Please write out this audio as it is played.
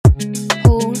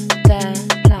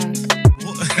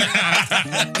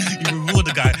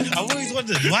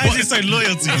Why is he so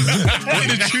loyal to you? When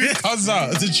the truth comes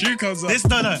out, This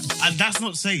no, and that's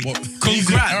not saying. What?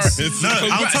 Congrats. No,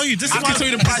 I'll tell you. This is I can tell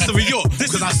you the price of a yacht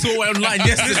because I saw it online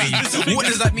yesterday. What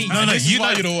does that mean? No, you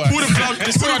know you're the worst. Pull the plug.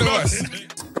 This is the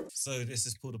worst. So this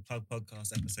is Pull the Plug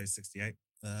podcast, episode 68.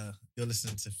 You're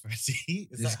listening to Freddie.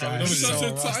 Is This that how guy it is is? so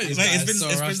so rusty. tight. This Mate, guy it's is been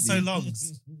so rusty. long.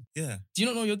 Yeah. Do you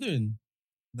not know what you're doing?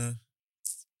 No.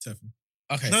 Teflon.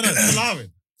 Okay. No,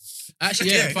 Lauren.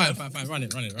 Actually, Yeah, fine. Run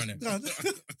it. No,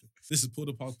 This is Pull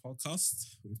the Plug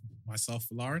podcast with myself,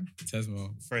 Lauren,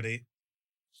 Tesmo. Freddie.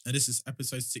 and this is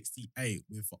episode 68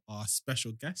 with our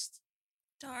special guest.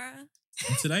 Dara.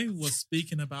 And today we're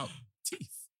speaking about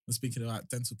teeth. We're speaking about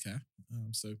dental care.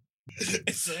 So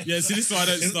yeah, see, this is why I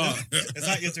don't start. It's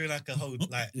like you're doing like a whole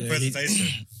Yeah,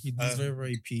 presentation. He's very,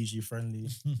 very PG friendly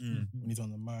Mm. when he's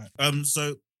on the mic.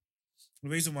 So the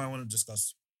reason why I want to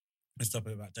discuss this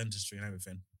topic about dentistry and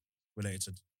everything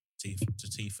related to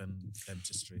teeth and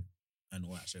dentistry and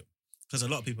all that shit, because a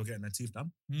lot of people are getting their teeth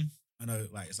done. Mm. I know,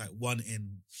 like it's like 1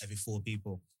 in every 4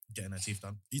 people getting their teeth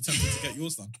done. You tempted to get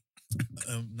yours done?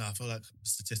 No, I feel like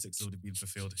statistics have already been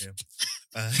fulfilled here.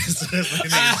 So there's no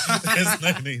need. There's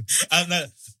no need. No,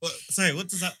 sorry, what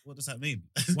does that mean?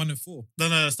 1 in 4.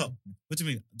 No, stop. What do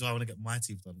you mean? Do I want to get my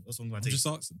teeth done? What's wrong with my I'm teeth? just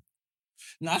asking.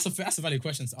 No, that's a valid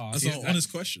question to ask. That's an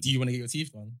honest question. Do you want to get your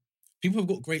teeth done? People have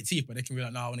got great teeth, but they can be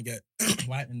like, no, I want to get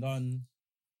whitening done.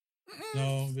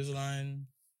 No, Invisalign.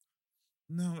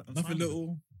 No, I'm Nothing fine.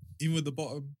 little, even with the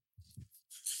bottom.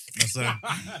 No, sorry.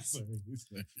 Sorry.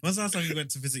 When's the last time you went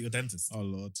to visit your dentist? Oh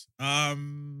Lord.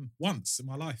 Once in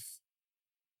my life.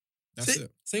 That's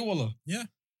it. Say Walla.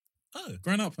 Oh,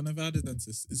 Growing up, I never had a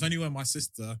dentist. It's only when my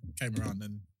sister came around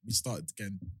and we started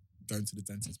again going to the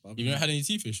dentist. But You've never had any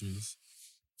teeth issues?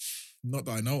 not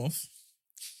that I know of.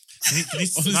 can you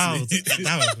smile Honestly.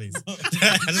 down, please?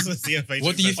 I just want to see your face.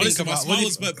 What do you think Honestly, my about- smile what do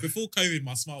was you- better. Before COVID,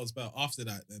 my smile was better. After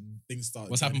that, then things started.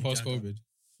 What's happened turning post-COVID? down.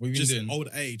 What have you Just been doing? old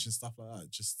age and stuff like that.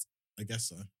 Just, I guess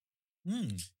so.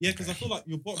 Mm. Yeah, because I feel like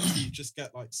your bottom teeth just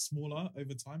get like smaller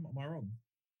over time. Am I wrong?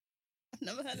 I've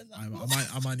never heard of that.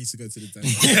 I might need to go to the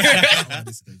dentist. I might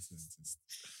need to go to the dentist.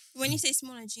 When you say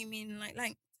smaller, do you mean like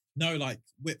length? No, like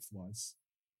width wise.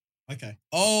 Okay.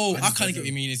 Oh, I I just kind don't of get what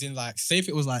you mean. Is in like, say if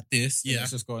it was like this, Yeah. yeah,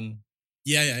 it's just gone.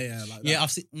 Yeah. Like Yeah, that.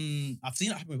 I've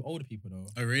seen it happen with older people though.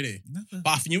 Oh, really? Never. But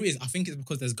I think I think it's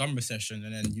because there's gum recession,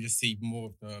 and then you just see more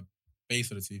of the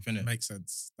base of the tooth, innit? Makes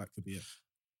sense. That could be it.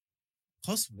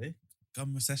 Possibly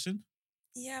gum recession.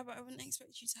 Yeah, but I wouldn't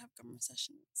expect you to have gum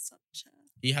recession. It's such a...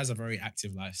 He has a very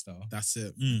active lifestyle. That's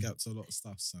it. Mm. Get up to a lot of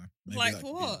stuff. So maybe Like that could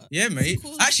be what? it. Yeah, mate.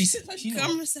 Cause Actually, you know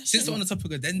gum what? recession. Since we're on the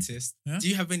topic of dentist, Yeah? do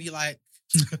you have any like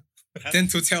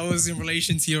dental tales in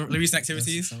relation to your recent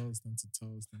activities? Dental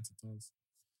toes.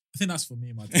 I think that's for me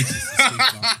and my dentist to speak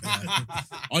about. Yeah.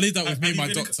 I'll leave that with me and my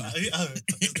doctor.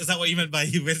 Is that what you meant by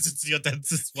you visited to your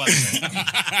dentist once?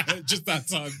 Just that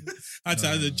time. I had to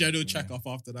have a general checkup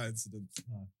after that incident.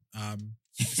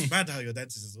 It's bad how your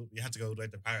dentist is. You had to go all the way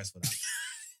to Paris for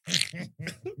that.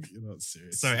 You're not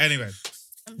serious. Sorry. Anyway,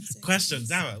 I'm sick. question,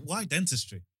 Zara. Why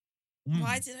dentistry?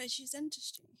 Why did I choose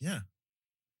dentistry? Yeah.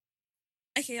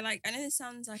 Okay, like I know this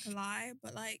sounds like a lie,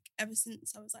 but like ever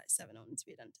since I was like 7, I wanted to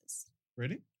be a dentist.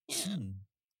 Really? Yeah.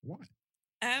 Why?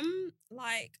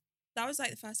 Like that was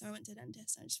like the first time I went to a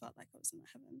dentist. I just felt like I was in my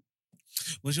heaven.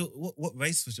 Was your what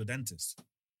race was your dentist?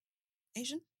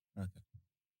 Asian. Okay.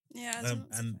 Yeah, that's not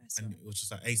and surprising. it was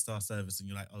just like A-star service, and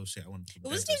you're like, oh shit, I want to. It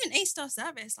wasn't even A-star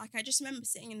service. Like I just remember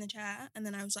sitting in the chair, and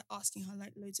then I was like asking her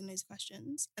like loads and loads of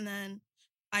questions, and then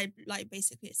I like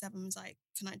basically at 7 was like,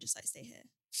 "Can I just like stay here?"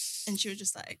 And she was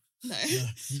just like, "No."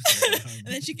 And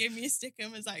then she gave me a sticker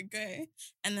and was like, "Go."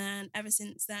 And then ever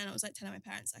since then, I was like telling my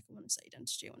parents like, "I want to study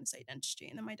dentistry. I want to study dentistry."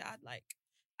 And then my dad like,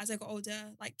 as I got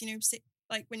older, like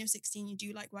like when you're 16, you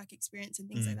do like work experience and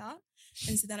things like that.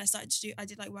 And so then I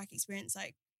did like work experience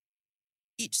like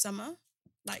each summer,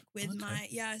 like with my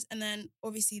and then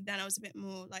obviously then I was a bit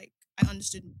more like I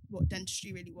understood what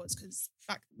dentistry really was, because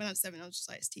back when I was 7 I was just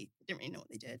like, it's teeth. I didn't really know what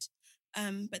they did,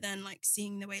 but then like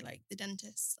seeing the way like the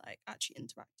dentists like actually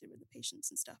interacted with the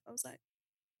patients and stuff, I was like,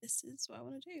 this is what I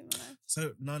want to do in my life.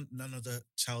 So none of the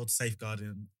child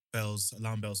safeguarding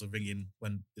alarm bells were ringing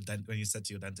when you said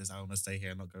to your dentist, "I want to stay here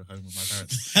and not go home with my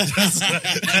parents."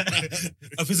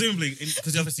 Presumably,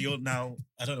 because obviously you're now.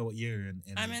 I don't know what year you're in.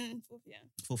 I'm in 4th year.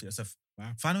 4th year. So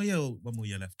final year or one more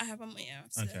year left? I have 1 more year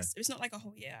after Okay. this. It's not like a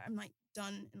whole year. I'm like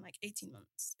done in like 18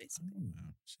 months basically. Oh, wow.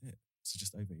 Shit. So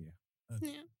just over a year.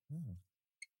 Yeah. Oh.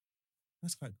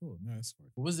 That's quite cool. No, that's quite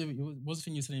What was the thing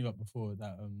you were telling me about before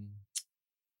that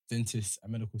dentists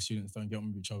and medical students don't get on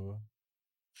with each other?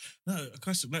 No, a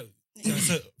question. No.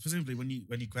 So presumably when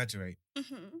you graduate,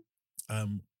 Mm-hmm.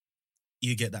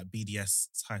 you get that BDS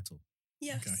title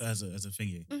Yes. Okay. as a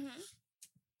thingy.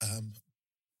 Mm-hmm.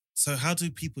 So how do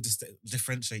people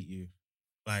differentiate you?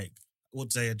 Like, what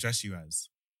do they address you as?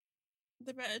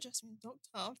 They better address me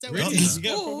doctor. They Really? went to You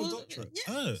get a proper school. doctorate? Yeah.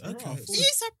 Oh, okay. Right, Are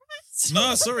you surprised?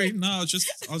 No, sorry. No,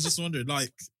 I was just wondering.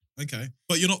 Like, okay,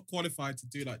 but you're not qualified to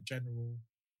do like general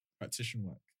practitioner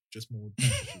work. Just more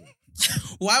dentistry work.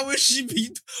 Why would she be?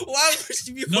 Why would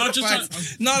she be? No, I'm just qualified?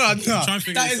 trying. No. I'm trying to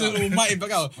figure That this is an out. almighty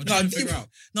bug out. I'm No, trying to figure out.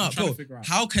 no, I'm trying bro. to figure out.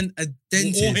 How can a We're all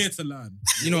here dentist? to learn.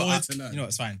 You know, We're all here I- to learn. you know,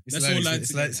 it's fine. Let's all learn It's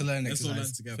together. a learning Let's all learn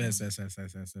exercise.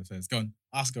 together. Fair. Go on,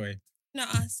 ask away. No,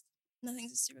 ask.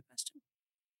 Nothing's a stupid question.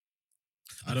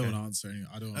 I don't Okay. want to answer any.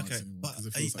 I don't want to Okay, answer anymore but because it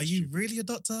are, feels like you stupid. really a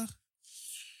doctor?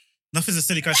 Nothing's a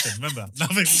silly question. Remember,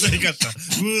 nothing's a silly question.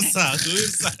 Who's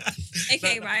that?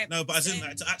 Okay, right. No, but I didn't So-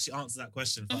 like to actually answer that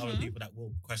question for other Mhm. people that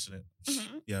will question it.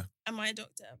 Mm-hmm. Yeah. Am I a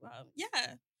doctor? Well,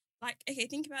 yeah. Like, okay,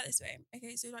 think about it this way.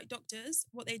 Okay, so like doctors,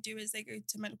 what they do is they go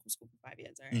to medical school for 5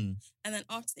 years, right? Mm. And then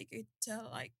after they go to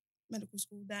like medical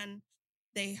school, then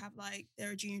they have like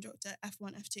they're a junior doctor,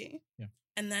 F1, F2. Yeah.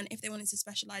 And then if they wanted to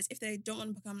specialize, if they don't want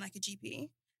to become like a GP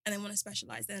and they want to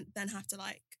specialize, then have to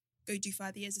like go do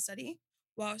further years of study.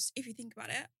 Whilst if you think about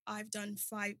it, I've done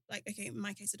 5, like, okay, in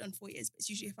my case, I've done 4 years, but it's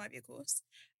usually a 5-year course.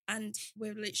 And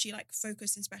we're literally like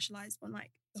focused and specialized on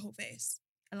like the whole face.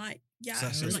 And like, yeah, So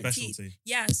that's your and, like, teeth. specialty.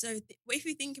 Yeah, so if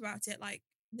you think about it, like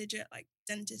legit, like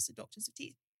dentists or doctors of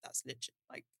teeth, that's legit,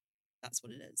 like that's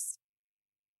what it is.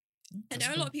 And there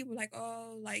are a lot of people like,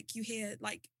 oh, like you hear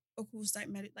like, of course, like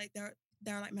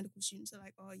there are like medical students that are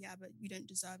like, oh yeah, but you don't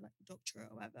deserve like a doctorate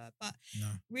or whatever. But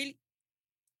No. really,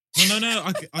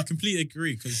 No. I completely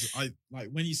agree because I like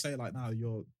when you say like now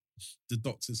you're the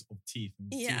doctors of teeth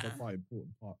and teeth Yeah. are quite an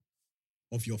important part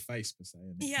of your face per se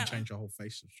and it Yeah. can change your whole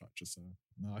facial structure. So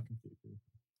no, I completely agree.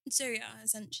 so yeah,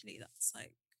 essentially that's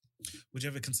like Would you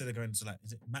ever consider going to like,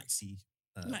 is it Maxi?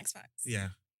 max facts. Yeah.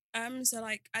 So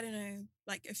like I don't know,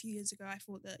 like a few years ago, I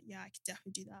thought that I could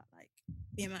definitely do that, like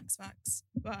be a max fax.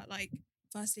 But like,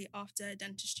 firstly, after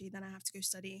dentistry, then I have to go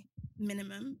study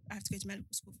minimum. I have to go to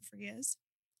medical school for 3 years.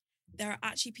 There are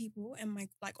actually people in my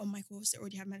on my course that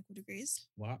already have medical degrees.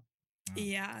 What? Wow.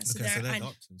 Yeah, so Okay, so they're they're and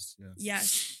doctors. Yeah.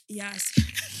 yes.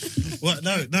 What?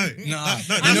 No. Nah, No, you know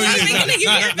I'm you not did. even gonna give you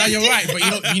a Nah, you're right,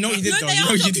 but you know what you did No, though. they You know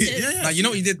are what you did. doctors. Yeah. Nah, you know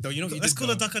what you did though. You know what you Let's did. call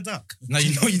though. a duck a duck. Nah,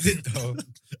 you know what you did though.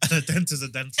 And a dentist a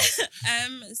dentist.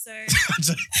 So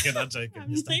I'm joking.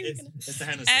 I'm It's not even it's the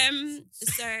Hennessy.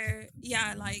 so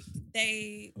yeah, like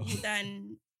they will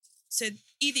then. So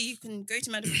either you can go to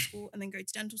medical school and then go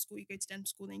to dental school. You go to dental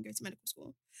school, then you go to medical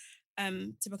school,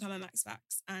 to become a max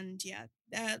fax. And yeah,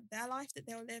 their life that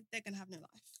they'll live, they're gonna have no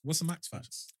life. What's a max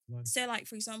fax? Like, So like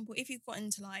for example, if you've got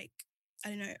into like I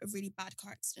don't know a really bad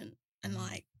car accident and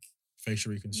like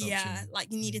Facial reconstruction. yeah, like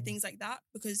you needed Yeah. things like that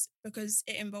because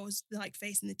it involves the like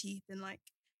face and the teeth and like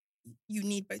you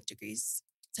need both degrees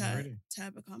to really?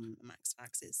 to become a max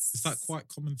fax. Is that quite a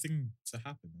common thing to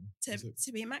happen? Then? Is it-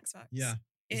 to be a max fax? yeah.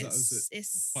 Is It's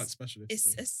it quite specialist?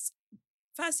 or- it's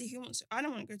firstly who wants to, I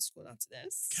don't want to go to school after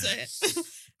this. So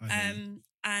I hear you.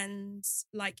 and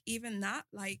like even that,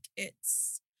 like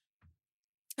it's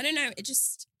I don't know,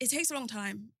 it takes a long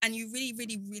time and you really,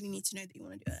 really, really need to know that you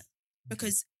want to do it.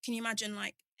 Because can you imagine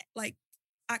like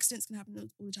accidents can happen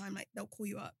all the time, like they'll call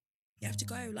you up. You have to Oh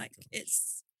go, my like gosh.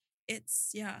 it's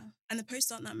yeah. And the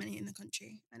posts aren't that many in the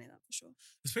country. I know that for sure.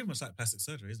 It's pretty much like plastic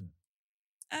surgery, isn't it?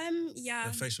 Yeah.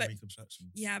 The facial but, reconstruction.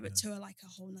 yeah, but to like a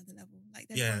whole nother level. Like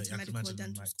they're Yeah, going to I can medical imagine and them,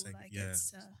 dental like, school. take- Like yeah.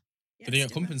 it's yeah, Do they it's get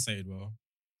different. compensated well?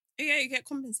 Yeah, you get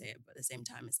compensated, but at the same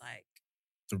time, it's like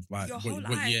Your whole what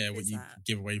life what is you that.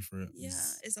 give away for it. yeah,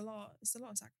 is- it's a lot. It's a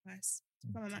lot of sacrifice. to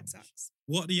become a max gosh. fax.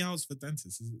 What are the hours for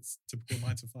dentists? Is it typical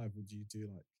 9 to 5? Or do you do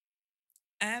like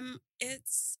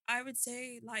It's I would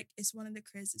say like it's one of the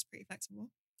careers that's pretty flexible.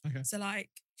 Okay. So like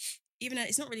even though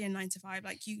it's not really a 9 to 5,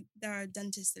 like there are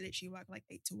dentists that literally work like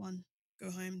 8 to 1,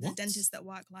 go home. There are What? dentists that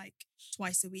work like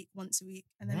twice a week, once a week,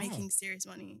 and they're Wow. making serious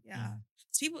money. Yeah.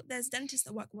 There's dentists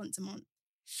that work once a month.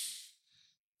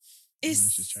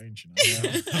 it's just changed, you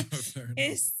know? Fair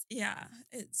enough.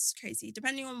 It's crazy.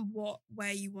 Depending on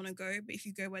where you want to go, but if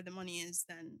you go where the money is,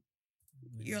 then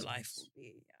your life will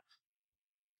be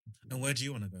And where do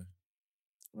you want to go?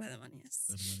 where the money is.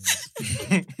 Where the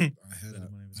money is. I heard Where the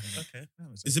that. money is. Okay. that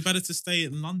was Is it better to stay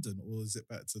in London or is it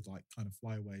better to like kind of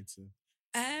fly away to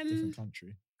a Um, different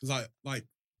country? Because like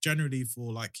generally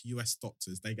for like US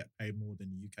doctors, they get paid more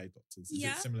than UK doctors. Is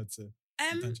Yeah. it similar to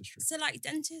dentistry? So like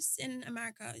dentists in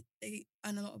America, they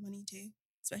earn a lot of money too,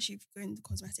 especially if you're going the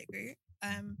cosmetic route.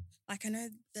 Like I know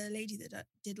the lady that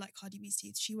did like Cardi B's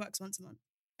teeth, she works once a month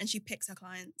and she picks her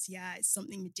clients. Yeah, it's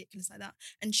something ridiculous like that.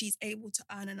 And she's able to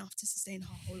earn enough to sustain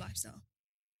her whole lifestyle.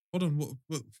 Hold on,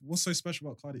 what's so special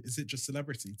about Cardi? Is it just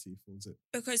celebrity teeth, or is it?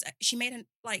 Because she made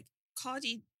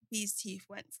Cardi B's teeth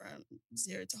went from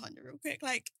 0 to 100 real quick.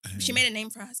 Like she made a name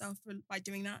for herself by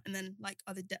doing that, and then like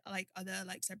other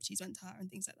celebrities went to her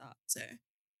and things like that. So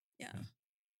yeah.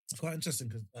 It's quite interesting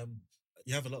because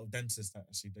you have a lot of dentists that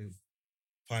actually do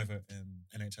private and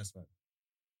NHS work.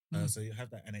 So you have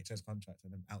that NHS contract,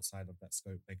 and then outside of that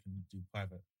scope, they can do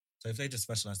private. So if they just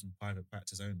specialize in private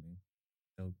practice only,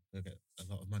 they'll get a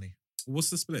lot of money. What's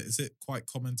the split? Is it quite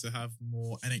common to have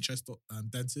more NHS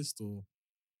dentists or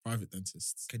private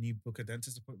dentists? Can you book a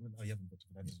dentist appointment? Oh, you haven't booked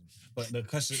a dentist appointment. But the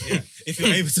question, yeah, if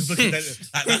you're able to book a dentist,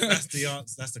 that's the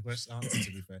answer. That's the question. Answer,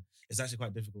 to be fair, it's actually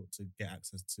quite difficult to get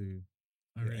access to.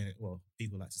 Well,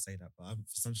 people like to say that, but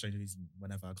for some strange reason,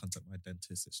 whenever I contact my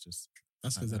dentist, it's just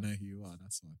that's because I know who you are.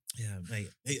 That's why. Yeah, mate.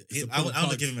 I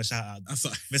want to give him a shout out. That's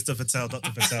Mr. Patel,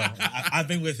 Dr. Patel. I've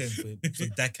been with him for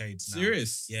decades now.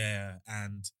 Serious? Yeah,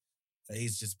 and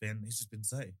he's just been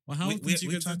sight. Well, how often do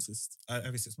you go to dentist?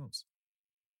 Every 6 months.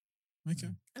 Okay.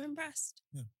 I'm impressed.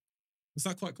 Yeah. Is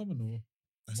that quite common, or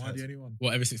am I the only one?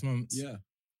 What, every 6 months? Yeah.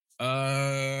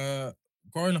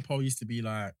 Growing up, I used to be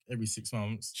like every 6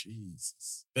 months.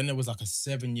 Jesus. Then there was like a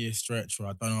 7-year stretch where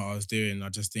I don't know what I was doing. I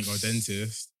just didn't go to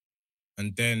dentist.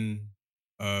 And then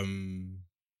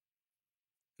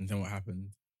what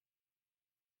happened?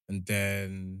 And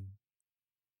then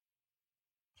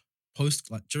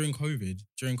during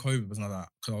COVID was like that.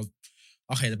 Because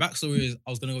the backstory is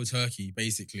I was going to go to Turkey,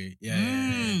 basically. Yeah.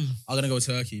 I was going to go to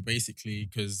Turkey, basically,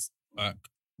 because like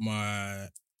my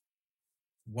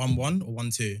 1-1 or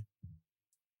 1-2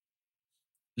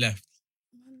 left.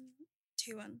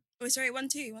 2-1. Oh, sorry,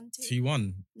 1-2.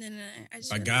 2-1. No. I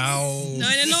just Like, gal. No.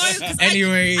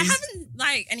 Anyways. I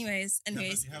haven't, anyways.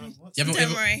 You haven't what? Don't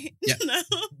worry. Yeah. No.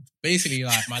 Basically,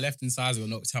 like, my left incisor got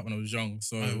knocked out when I was young.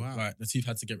 So, Oh, wow. like, the tooth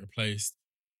had to get replaced.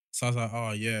 So I was like,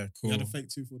 oh, yeah, cool. You had a fake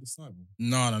tooth all this time?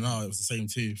 No. It was the same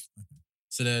tooth.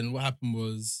 So then what happened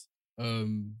was I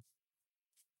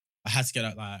had to get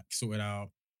that, like, sorted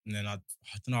out. And then I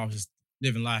don't know, I was just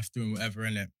living life, doing whatever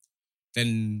in it.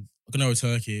 Then I got over to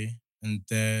Turkey. And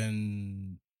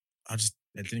then I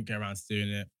didn't get around to doing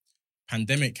it.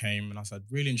 Pandemic came and I said,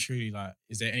 really and truly, like,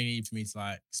 is there any need for me to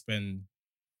like spend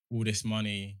all this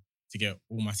money to get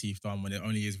all my teeth done when it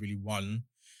only is really one?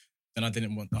 Then I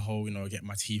didn't want the whole, get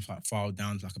my teeth like filed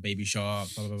down to like a baby shark,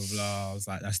 blah, blah, blah, blah. I was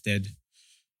like, that's dead.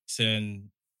 So then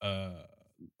I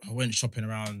went shopping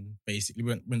around, basically,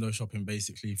 went window shopping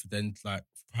basically for then like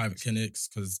private clinics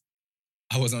because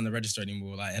I wasn't on the register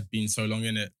anymore. Like, I'd been so long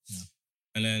in it. Yeah.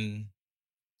 And then,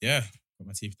 got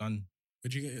my teeth done. How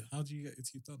did you get your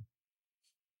teeth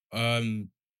done?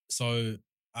 So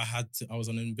I was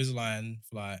on Invisalign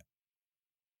for like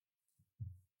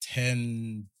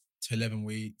 10 to 11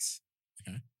 weeks.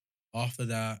 Okay. After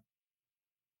that,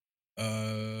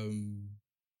 I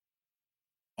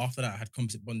had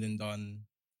composite bonding done.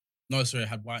 No, sorry, I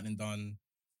had whitening done.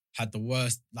 Had the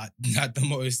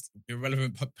most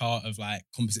irrelevant part of like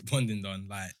composite bonding done.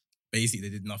 Like, basically,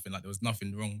 they did nothing. Like, there was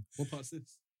nothing wrong. What part's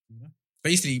this? Do you know?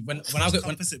 Basically, when I was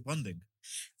composite bonding.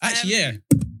 actually, yeah.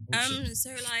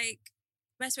 So like,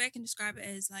 best way I can describe it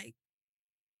is like,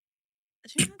 I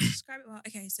don't know how to describe it well.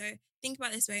 Okay, so think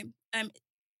about it this way.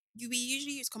 We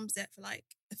usually use composite for like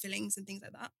the fillings and things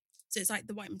like that. So it's like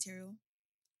the white material.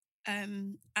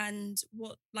 And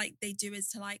what like they do is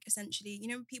to like essentially,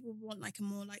 people want like a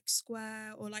more like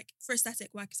square or like for aesthetic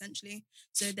work essentially.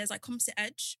 So there's like composite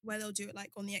edge where they'll do it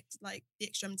like on the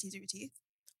extremities of your teeth,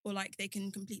 or like they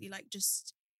can completely like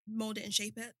just mold it and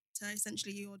shape it to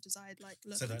essentially your desired like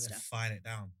look So and that they stuff. fine it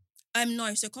down.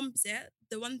 No, so composite,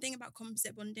 the one thing about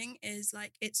composite bonding is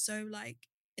like it's so like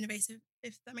innovative,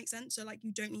 if that makes sense. So like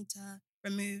we don't need to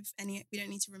remove any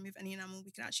enamel.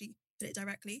 We can actually put it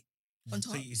directly on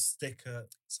top. So you stick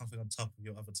something on top of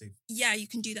your other teeth. Yeah, you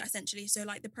can do that essentially. So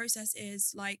like the process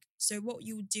is like, so what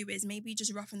you would do is maybe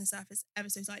just roughen the surface ever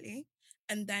so slightly,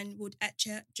 and then would etch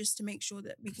it just to make sure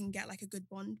that we can get like a good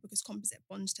bond, because composite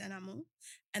bonds to enamel.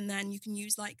 And then you can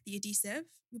use like the adhesive.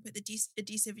 You put the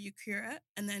adhesive, you cure it,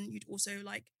 and then you'd also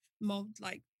like mold,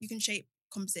 like you can shape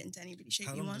composite into any really shape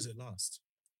How you long want. does it last?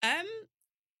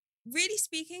 Really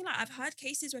speaking, like I've heard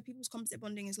cases where people's composite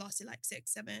bonding has lasted like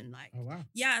 6, 7, like Oh, wow.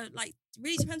 yeah, like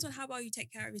really depends on how well you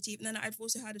take care of your teeth. And then I've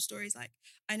also heard of stories like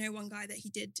I know one guy that he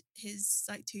did his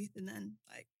like tooth and then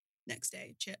like next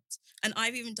day chipped. And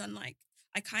I've even done like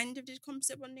I kind of did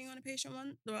composite bonding on a patient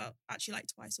once. Well, actually like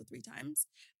twice or 3 times.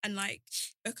 And like,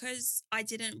 because I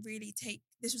didn't really take,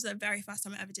 this was the very first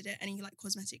time I ever did it, any like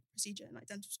cosmetic procedure in like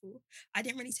dental school. I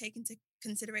didn't really take into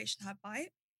consideration her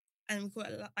bite. And we call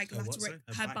it like Her what, lateral, sorry?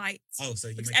 her Her bite. Oh, so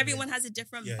you Because make it everyone weird. has a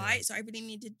different Yeah, bite. yeah. So I really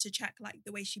needed to check like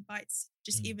the way she bites,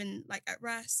 just Mm. even like at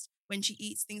rest, when she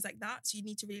eats, things like that. So you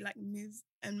need to really like move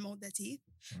and mold their teeth.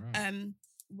 Alright.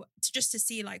 Just to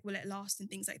see like will it last and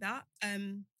things like that.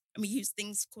 And we use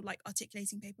things called like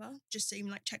articulating paper just to even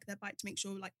like check their bite to make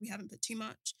sure like we haven't put too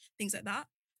much, things like that.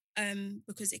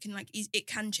 Because it can like it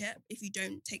can chip if you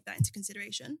don't take that into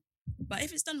consideration. But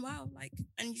if it's done well, like,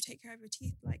 and you take care of your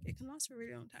teeth, like it can last for a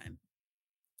really long time.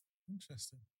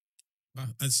 Interesting.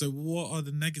 And so, what are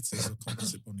the negatives of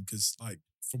composite bonding? Because, like,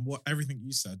 from everything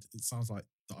you said, it sounds like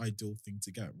the ideal thing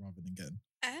to get rather than getting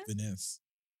veneers.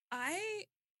 I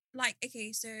like,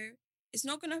 okay, so it's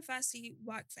not gonna firstly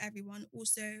work for everyone.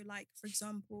 Also, like, for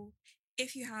example,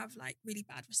 if you have like really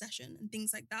bad recession and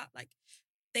things like that, like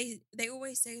they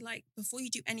always say like before you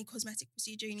do any cosmetic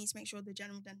procedure, you need to make sure the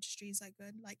general dentistry is like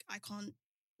good. Like I can't,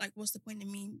 like, what's the point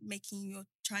in me making you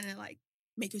trying to like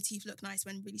make your teeth look nice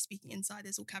when really speaking inside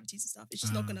there's all cavities and stuff. It's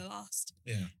just not gonna last.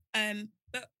 Yeah.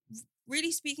 But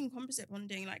really speaking, composite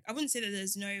bonding, like I wouldn't say that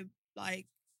there's no like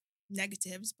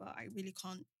negatives, but I really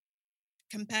can't,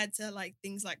 compared to like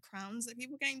things like crowns that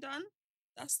people getting done,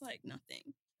 that's like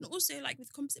nothing. And also like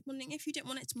with composite bonding, if you didn't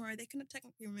want it tomorrow, they can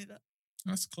technically remove it.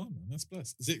 That's calm, man. That's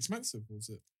blessed. Is it expensive or is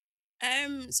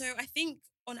it? So I think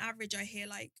on average I hear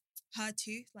like per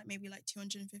tooth, like maybe like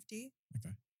 250.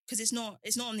 Okay. Because it's not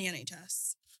on the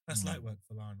NHS. That's Mm. light work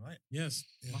for Lauren, right? Yes.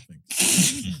 Yeah. Nothing.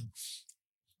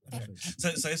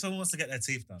 So if someone wants to get their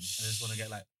teeth done, and they just want to get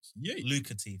like Yeah.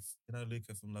 Luca teeth, you know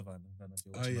Luca from Love Island. I don't know if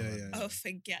you're watching Oh, Love yeah, Island. yeah. Oh,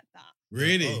 forget that.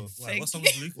 Really? Oh, why? What's wrong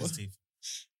with Luca's teeth?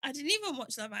 I didn't even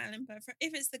watch Love Island, but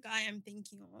if it's the guy I'm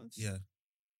thinking of, Yeah.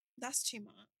 that's too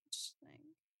much. Like,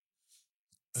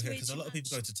 it's Okay, way because a too lot of people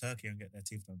much. go to Turkey and get their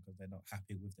teeth done because they're not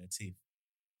happy with their teeth.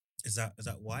 Is that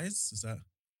wise? Is that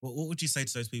what would you say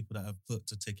to those people that have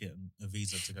booked a ticket and a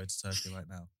visa to go to Turkey right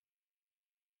now?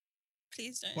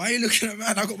 Please don't. Why are you looking at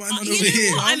man? I got mine on You over know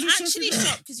here. what? I'm just actually checking.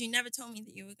 shocked because you never told me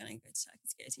that you were going to go to Turkey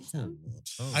to get your teeth done.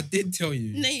 Oh. I did tell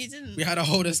you. No, you didn't. We had a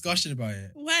whole discussion about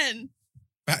it When?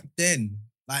 back then.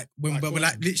 Like when, Like but when?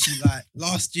 like literally like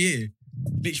last year.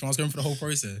 Literally, when I was going through the whole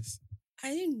process.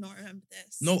 I do not remember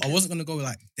this. No, I wasn't gonna go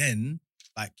like then.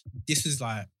 Like this is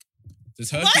like the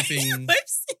Turkey Why are thing. you both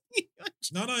singing?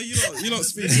 No, you're not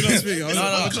speaking. You're not speaking.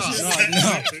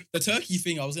 No. The Turkey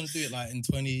thing, I was gonna do it like in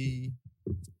 20.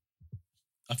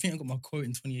 I think I got my quote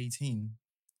in 2018.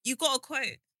 You got a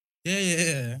quote.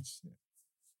 Yeah.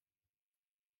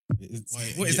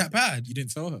 Wait, What is that bad? You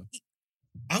didn't tell her.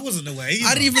 I wasn't aware.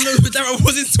 I didn't even know who Dara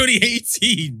was in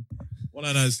 2018. What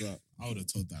I know is that I would have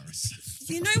told Darius.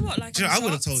 You know what? Like, Do you know, I'm I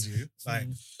would have shocked. told you. Like,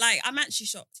 Like, I'm actually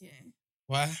shocked, you know.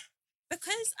 Why?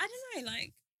 Because, I don't know,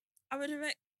 like, I would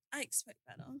have, I expect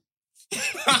better.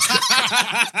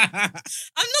 I'm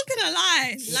not gonna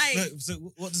lie. Like, no, so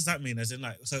what does that mean? As in,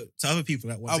 like, so to other people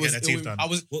that want I to was get their teeth done, I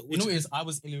was what you would know what it is? I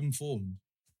was ill-informed.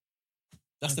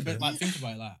 That's the Okay. best. Like, think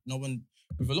about it. Like, no one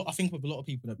with a lot. I think with a lot of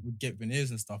people that would get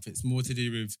veneers and stuff, it's more to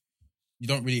do with you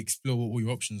don't really explore what all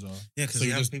your options are. Yeah, because So you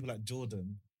you have just- people like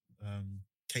Jordan,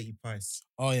 Katie Price,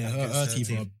 Oh yeah, Like, her it's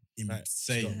teeth are like, she's got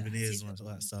insane. Yeah, veneers teeth and are all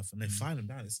that bad. stuff, and they find them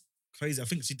down. It's crazy. I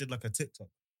think she did like a TikTok.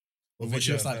 or What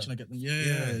she video was of like her. trying to get them.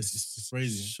 Yeah, it's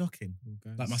crazy. Shocking.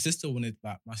 Like my sister wanted.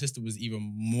 Like my sister was even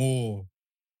more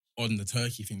on the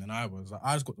Turkey thing than I was. Like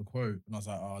I just got the quote, and I was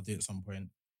like, "Oh, I'll do it at some point."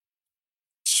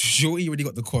 Shorty already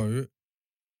got the quote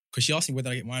because she asked me where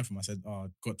did I get mine from. I said, "Oh, I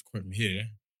got the quote from here."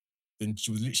 Then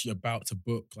she was literally about to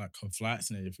book like her flights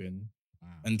and everything, Wow.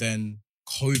 and then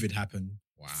COVID happened.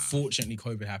 Wow. Fortunately,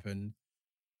 COVID happened.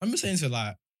 I remember saying to her,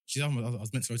 like, I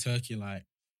was meant to go to Turkey in like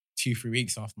 2-3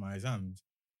 weeks after my exams.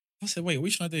 I said, wait, what are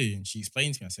you trying to do? And she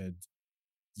explained to me, I said,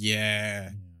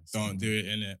 yeah, don't do it,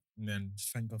 innit? And then,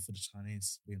 Just thank God for the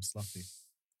Chinese being sloppy.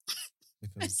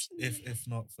 Because if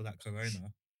not for that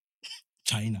corona,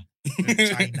 China.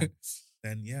 China,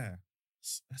 then yeah,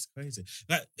 that's crazy.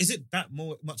 Like, is it that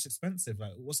much expensive?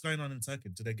 Like, what's going on in Turkey?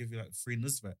 Do they give you like free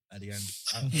nusret at the end?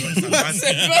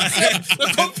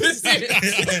 The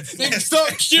opposite. They stop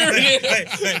curing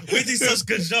it. We do such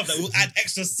good job that we'll add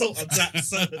extra salt on that.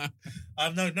 So,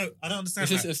 no, I don't understand.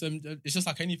 It's just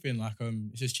like anything. Like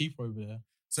it's just cheaper over there.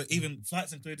 So even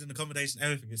flights included, and accommodation,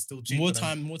 everything is still cheaper. More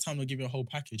time they'll give you a whole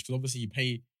package because obviously you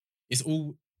pay. It's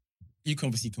all you can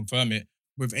obviously confirm it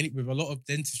with a lot of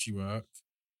dentistry work.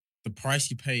 The price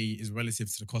you pay is relative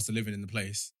to the cost of living in the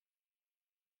place.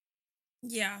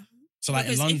 yeah. So like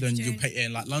in Because if you London, you don't- pay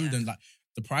in like yeah. London, like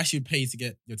the price you pay to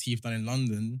get your teeth done in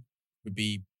London would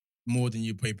be more than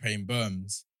you pay in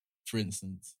Berms, for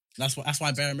instance. That's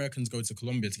why bare Americans go to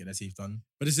Colombia to get their teeth done.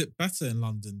 But is it better in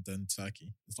London than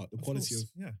Turkey? It's like the quality of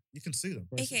yeah, you can sue them.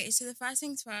 Okay, so the first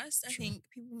things first, I Sure. think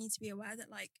people need to be aware that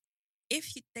like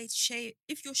if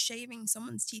you're shaving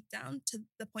someone's teeth down to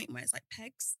the point where it's like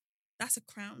pegs, that's a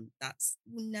crown. That's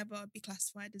will never be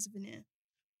classified as a veneer.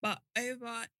 But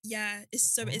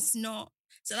it's not.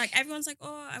 So like everyone's like,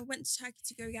 oh, I went to Turkey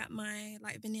to go get my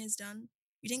like veneers done.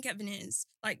 You didn't get veneers.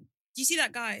 Like, do you see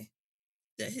that guy?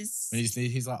 That his When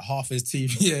he's like half his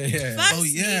teeth. Yeah.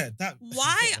 Firstly, that.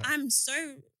 why I'm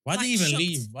so Why did like, he even shocked.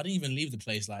 leave? Why did he even leave the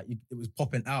place? Like it was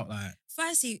popping out. Like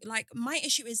Firstly, like my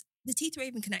issue is the teeth were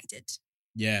even connected.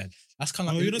 yeah, that's kind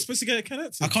of Oh, like you're not supposed to get it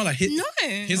connected. I can't like hit. No,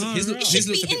 His, Oh, his, right. it his should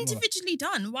looks be a bit more like- individually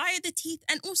done. Why are the teeth?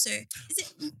 And also,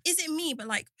 is it me? But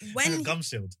like Like a when gum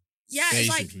shield. yeah, it's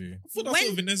like basically. I thought that's when-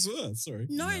 what Venezuela. Sorry.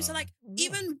 no. No. So like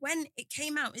even when it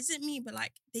came out, is it me? But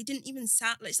like they didn't even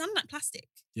sound like it sounded like plastic.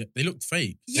 Yeah, they looked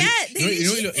fake. Yeah, you know, they you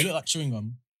know, literally- it looked like chewing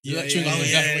gum. You Yeah, like chewing yeah, gum. yeah,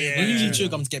 exactly. yeah, When yeah, usually yeah. chewing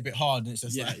gums get a bit hard, and it's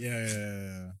just Yeah, like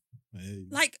yeah.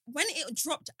 Like when it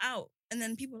dropped out, and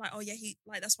then people were like, oh yeah, he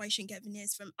like that's why you shouldn't get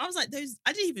veneers from. I was like, those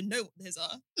I didn't even know what those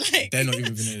are. Like they're not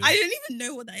even veneers. I don't even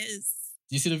know what that is.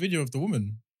 Do you see the video of the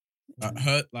woman?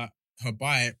 Her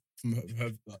bite from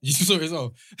her like, you saw it as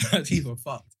well. Her teeth are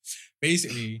fucked.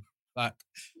 Basically, like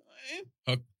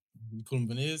you call them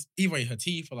veneers. Either way, her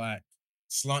teeth are like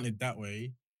slanted that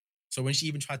way. So when she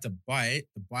even tried to bite,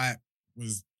 the bite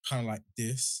was kind of like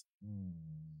this.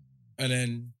 And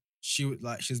then she would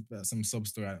like she's some sub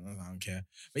story. I don't care.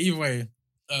 But either way,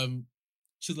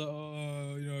 she's like,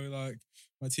 oh, you know, like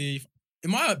my teeth.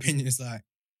 In my opinion, it's like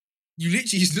you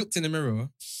literally just looked in the mirror.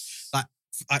 Like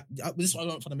this is what I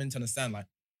don't fundamentally understand. Like,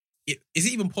 is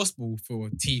it even possible for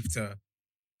teeth to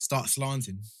start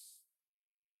slanting?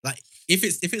 Like, if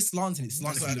it's slanting, it's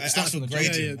slanting. That's From the- like it's slanting actual from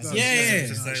the gradient. yeah, gradient. it does. Yeah. To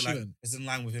No, say it like shouldn't. it's in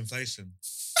line with inflation.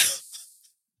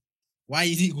 Y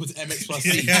is equal to MX plus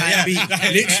C. Yeah, yeah.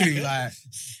 Like, literally, like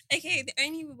Okay, the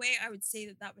only way I would say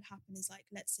that would happen is like,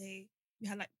 let's say you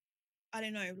had like, I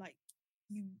don't know, like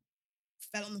you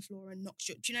fell on the floor and knocked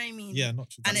you. Do you know what I mean? Yeah, not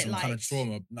And some it like kind of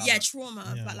trauma. Nah, yeah, but-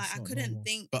 trauma. Yeah, but like it's I not couldn't normal.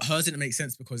 think. But hers didn't make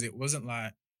sense because it wasn't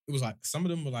like it was like some of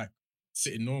them were like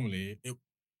sitting normally.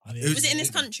 Was it in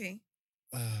this country?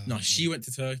 No, she went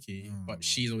to Turkey, Oh. but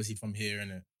she's obviously from here,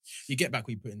 innit? You get back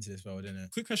what you put into this world, innit?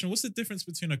 Quick question: what's the difference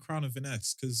between a crown and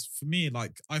veneers? Because for me,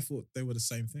 like I thought they were the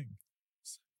same thing.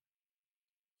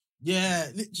 Yeah,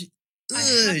 literally. I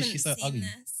haven't She's so seen ugly.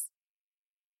 this.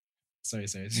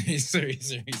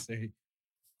 Sorry.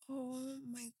 Oh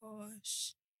my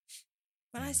gosh.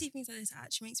 When I Yeah. see things like this, it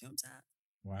actually makes me upset.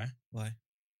 Why? Why?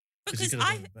 Because you could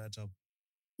have done a better job.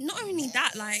 not only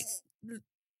that, like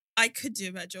I could do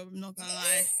a better job. I'm not gonna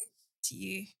lie to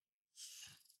you.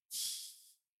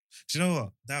 Do you know what,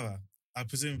 Dara? I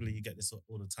presumably you get this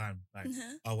all the time. Like,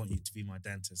 Uh-huh. I want you to be my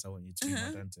dentist. I want you to be my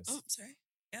Uh-huh. dentist. Oh, sorry.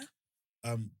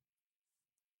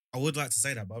 I would like to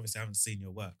say that, but obviously I haven't seen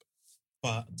your work.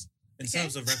 But in Okay.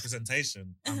 terms of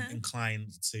representation, I'm Uh-huh.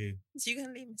 inclined to. So you're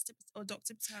gonna leave Mr. or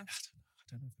Dr. Patel? I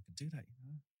don't know if I could do that. You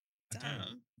know, I don't.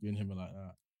 Damn. You and him are like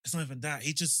that. It's not even that.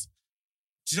 He just.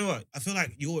 Do you know what? I feel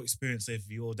like your experience with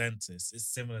your dentist is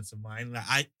similar to mine. Like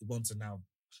I want to now.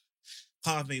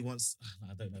 Part of me wants.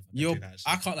 I don't know if I can You're, do that.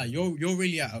 I actually. can't like you're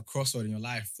really at a crossroad in your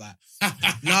life. Like,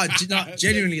 no,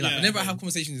 genuinely, like Yeah. whenever I have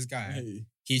conversations with this guy, Hey,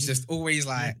 he's just always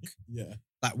like, yeah.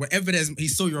 like wherever there's he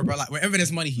saw you, bro. Like wherever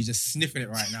there's money, he's just sniffing it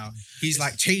right now. He's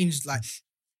like changed, like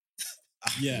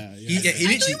Yeah, He- yeah. he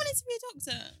I thought literally- you wanted to be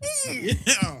a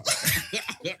doctor.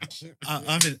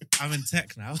 I'm in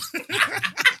tech now.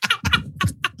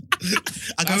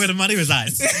 I go where the money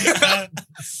resides.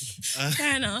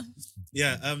 Fair enough.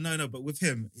 Yeah, no, but with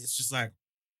him, it's just like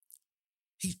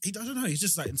he I don't know. He's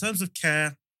just like in terms of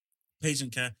care,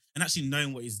 patient care, and actually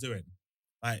knowing what he's doing.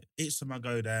 Like each time I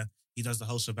go there, he does the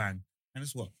whole shebang, and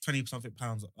it's what 20 something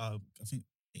pounds. I think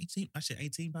 18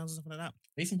 pounds or something like that.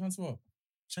 £18 for what?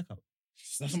 Checkup.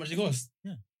 That's how much it costs.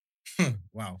 Yeah.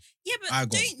 Wow. Yeah, but I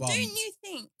got don't bumped. you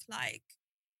think like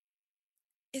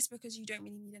it's because you don't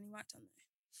really need any work done though?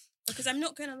 Because I'm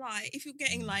not gonna lie, if you're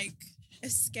getting like a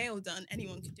scale done,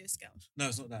 anyone can do a scale. No,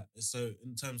 it's not that. So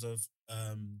in terms of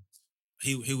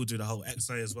he will do the whole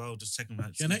X-ray as well, just checking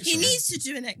out. Yeah, an He X-ray. needs to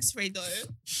do an X-ray though.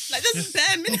 Like that's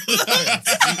bare minimum.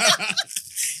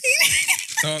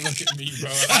 Don't look at me, bro.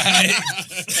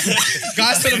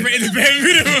 Guys celebrating the bare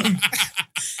minimum.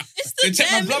 It's They the check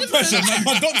bare my blood minimum. pressure.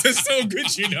 My doctor's so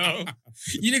good, you know.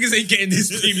 You niggas ain't getting this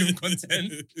premium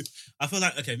content. I feel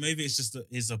like okay, maybe it's just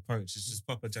his approach. It's just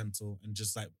proper gentle and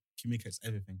just like communicates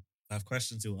everything I have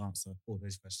questions, he'll answer all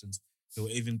those questions. He'll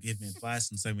even give me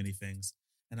advice on so many things.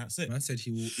 And that's it. Man said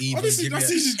he will even Honestly, give that's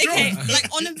you. his job. Okay, like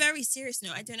on a very serious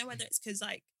note, I don't know whether it's because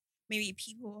like maybe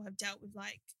people have dealt with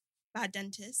like bad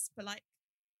dentists, but like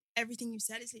everything you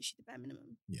said is literally the bare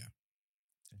minimum.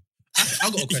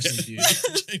 I've got a question for you.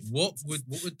 What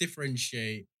would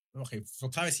differentiate? Okay, for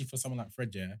clarity, for someone like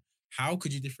Fred, yeah, how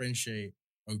could you differentiate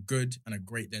a good and a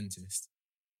great dentist?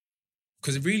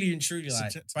 Because really and truly,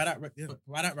 like Subjective.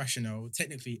 by that rationale,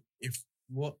 technically, if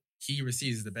what he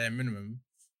receives is the bare minimum,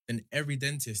 then every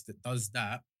dentist that does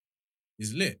that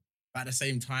is lit. But at the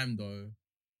same time, though,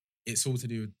 it's all to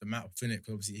do with the amount of clinic.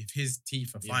 Obviously, if his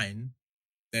teeth are Yeah. fine,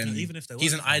 then And even if they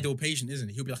he's an weren't fine. ideal patient, isn't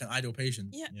he? He'll be like an ideal patient.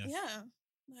 Yeah, Yeah. yeah.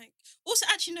 Like also,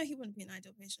 actually, no, he wouldn't be an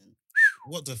ideal patient.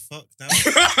 What the fuck? That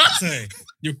was, sorry.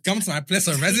 You come to my place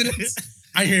of residence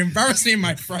and you're embarrassing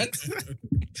my friend.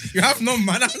 You have no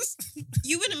manners.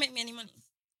 You wouldn't make me any money.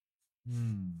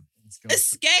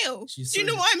 Let's A scale. She's Do you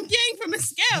so- know what I'm getting from a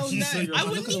scale? She's so No, I look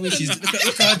wouldn't at the way even.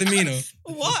 look at her demeanor.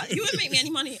 What? You wouldn't make me any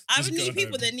money. I Just would go need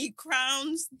people home. that need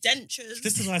crowns, dentures.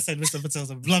 This is why I said Mr. Patel's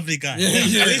a lovely guy. Yeah,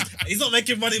 yeah. At least he's not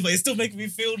making money, but he's still making me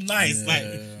feel nice. Like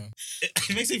Yeah.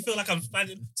 it makes me feel like I'm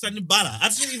spending butter. I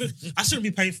shouldn't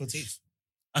be paying for teeth.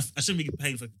 I shouldn't be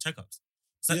paying for checkups.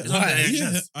 So, Yeah, it's not the why?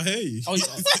 NHS. Yeah, I hear you. Oh,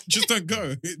 Just don't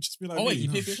go. Just be like, Oh wait, me. you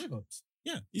pay for your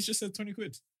checkups? He's just said 20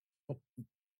 quid.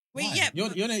 Wait, Why? yeah. You're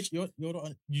but- you're not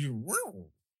on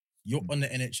you're on the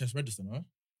NHS register, no?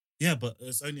 Yeah, but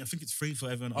it's only I think it's free for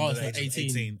everyone Oh, under it's the like age of 18.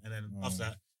 18, and then Oh. after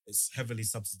that, it's heavily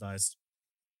subsidized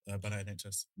by the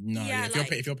NHS. No, Yeah, if,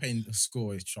 like- you're paying a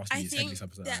score, trust me, I it's heavily think that-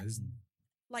 subsidized.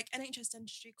 like NHS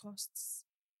dentistry costs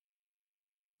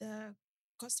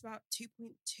about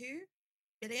 2.2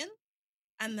 billion,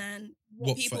 and then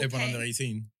what people for everyone pay, under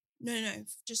 18? no,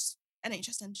 just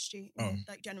NHS dentistry, Oh.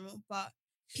 like general, but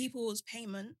people's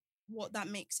payment, what that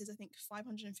makes is I think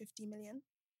 550 million.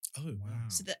 Oh wow!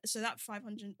 So that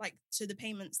 500, like, so the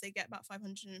payments they get about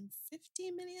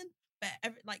 550 million,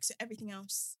 but so everything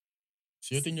else.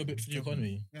 So you're doing your bit for the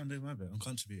economy. Yeah, I'm doing my bit. I'm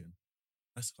contributing.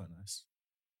 That's quite nice.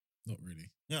 Not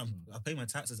really. Yeah, I pay my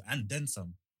taxes and then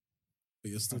some. But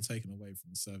you're still taken away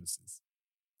from the services.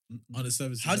 Mm, Are the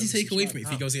services How do you take away from it if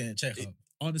he How? goes in a checkup?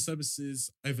 Are the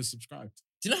services oversubscribed?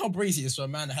 Do you know how brazy it is for a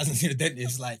man that hasn't seen a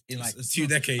dentist like in like It's 2 not-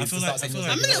 decades? I feel to like- start I feel taking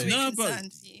like- I'm a little those bit No, but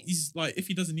concerned for you. He's like, if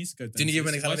he doesn't need to go to Didn't he give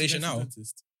an dentist, why is he examination going to now?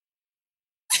 dentist?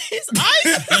 His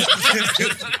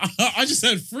eyes. I just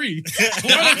said free.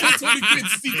 Why would I pay 20 quid to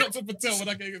see Dr. Patel when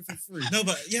I get it for free? No,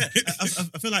 but yeah,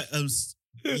 I feel like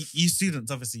you students,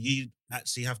 obviously, you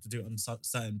actually have to do it on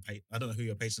certain. I don't know who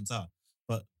your patients are,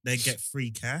 but they get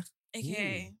free care.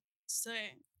 Okay, so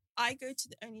I go to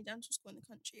the only dental school in the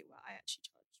country where I actually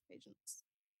charge patients.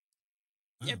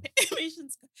 Yeah, Oh.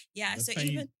 patients. Yeah, They're so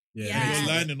paying- even And Yeah. you're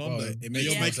learning on Well, them. it And makes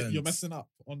you're more making, sense. you're messing up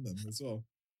on them as well.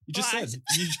 You just Well, said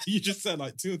you just said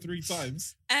like 2 or 3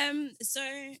 times.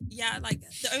 so yeah, like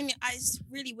it's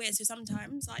really weird. So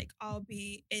sometimes like I'll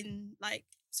be in like,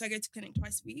 so I go to clinic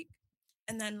twice a week.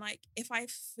 And then like if I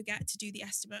forget to do the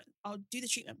estimate, I'll do the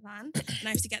treatment plan and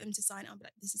I have to get them to sign it. I'll be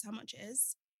like, this is how much it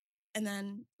is. And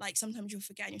then like sometimes you'll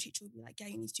forget and your teacher will be like, yeah,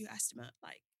 you need to do your estimate,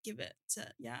 like give it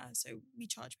to, yeah. So we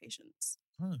charge patients.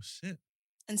 Oh shit!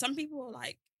 And some people are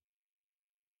like,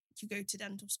 you go to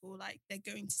dental school, like they're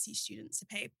going to see students to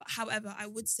pay. But however, I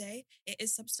would say it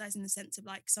is subsidized in the sense of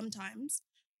like sometimes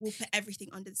we'll put everything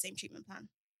under the same treatment plan.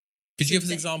 Could you give us an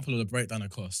They- example of the breakdown of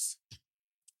costs?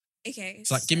 Okay. It's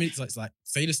like, give me, it's like,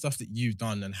 say the stuff that you've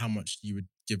done and how much you would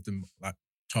give them, like,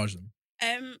 charge them.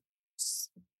 I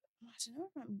don't know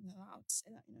if I'm allowed to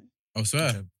say that, you know. Oh, swear.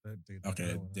 Okay, don't do that. Okay,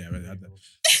 I don't wanna-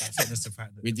 yeah, That's fitness to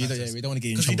practice. We don't want to get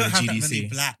in Because you trouble don't with have that many GDC.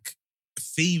 black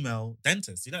female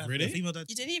dentists. You don't have Really? a female dentist.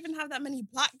 You didn't even have that many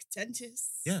black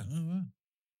dentists. Yeah. Oh, wow.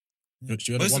 You're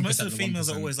the Most 1% of the females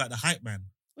are 1%. always like the hype man.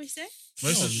 What you say?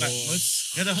 Most Oh, of like Lord.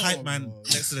 most, you're the hype Oh, man Lord.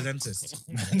 next to the dentist.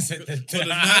 Man said that- Well,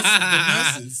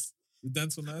 the nurses. The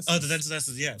dental nurses. Oh, the dental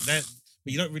nurses, yeah. But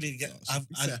you don't really get. Gosh,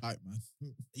 you said hype, man.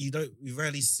 You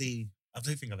rarely see. I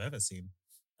don't think I've ever seen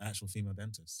an actual female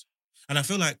dentist, and I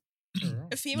feel like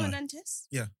A female No. dentist?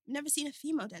 Yeah. Never seen a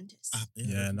female dentist.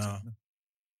 Yeah, nah.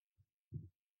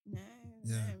 No.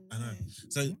 Yeah, no, I know. no.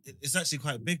 So it's actually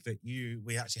quite big that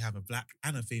we actually have a black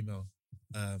and a female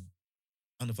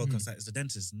on the podcast that is a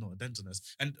dentist, not a dental nurse.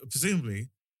 And presumably,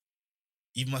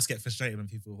 you must get frustrated when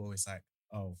people are always like,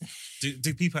 "Oh,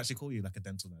 do people actually call you like a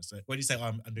dental nurse?" Like, when you say, "Oh,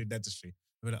 I'm doing dentistry,"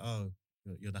 they're like, "Oh,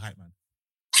 you're the hype man."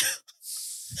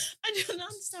 I don't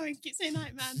understand why you keep saying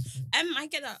that, man. I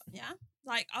get that, yeah.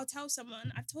 Like, I'll tell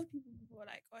someone, I've told people before,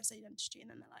 like, oh, I study dentistry, and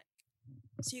then they're like,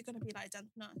 so you're gonna be like a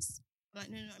dental nurse? I'm like,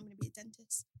 no, I'm going to be a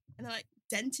dentist. And they're like,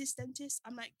 dentist?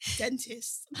 I'm like,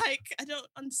 dentist. Like, I don't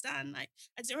understand. Like,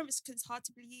 I don't know if it's because it's hard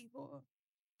to believe or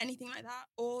anything like that.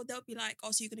 Or they'll be like,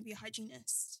 oh, so you're going to be a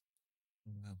hygienist.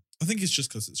 Wow. I think it's just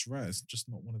because it's rare. It's just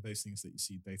not one of those things that you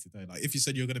see day to day. Like if you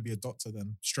said you're going to be a doctor,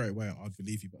 then straight away I'd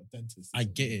believe you. But a dentist, I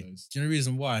isn't get one of it. those. Do you know the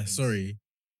reason why? things. Sorry.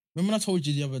 Remember when I told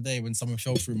you the other day when someone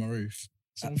fell through my roof?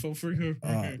 Someone fell through.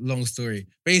 Long story.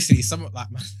 Basically, someone like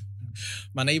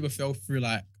my neighbor fell through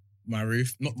like my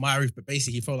roof, not my roof, but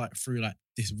basically he fell like through like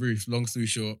this roof. Long story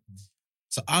short,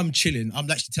 so I'm chilling. I'm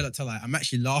actually I'm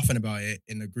actually laughing about it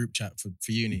in the group chat for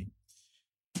uni.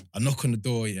 I knock on the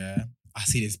door. Yeah, I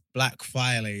see this black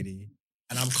fire lady,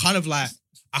 and I'm kind of like,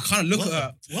 I kind of look at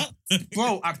her. What?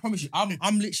 Bro, I promise you,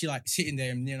 I'm literally like sitting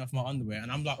there and near off my underwear,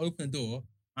 and I'm like open the door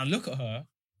and I look at her,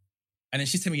 and then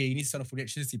she's telling me, yeah, you need to turn off all the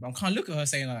electricity. But I'm kind of looking at her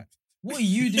saying like, what are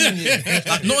you doing here?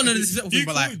 Like, not on a disrespectful thing,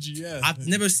 but like, I've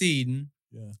never seen.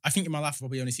 Yeah. I think in my life I've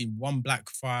probably only seen one black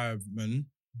fireman,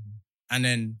 and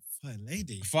then Fire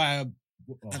lady. fire.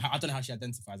 I don't know how she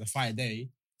identifies a fire day.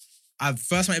 I've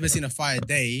first time I ever seen a fire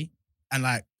day, and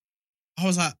like, I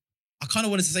was like, I kind of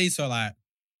wanted to say to her like,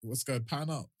 What's going pan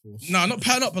up? Or- no, not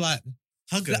pan up, but like,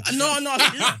 Hug her. no,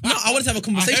 I wanted to have a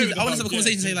conversation. I wanted to have a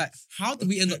conversation, yeah. say like, how did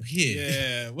we end up here?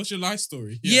 Yeah. What's your life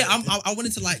story? Yeah, I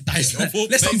wanted to like dissect.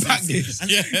 Let's unpack this.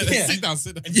 Yeah. Yeah. Sit down.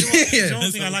 Sit down. And do you know what, Yeah. do you know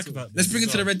one thing I like about this? Let's bring it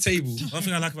as to the well? red table. One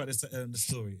thing I like about this the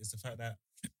story is the fact that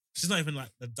she's not even like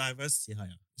the diversity hire.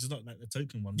 She's not like the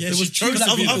token one. Yeah, There she was two chose black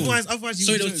to be people. Otherwise, you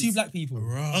So would there was choose. two black people.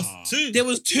 Oh, two. There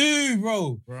was two,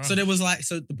 bro. Bruh. So there was like,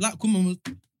 so the black woman was,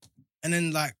 and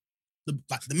then like the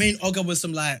main ogre was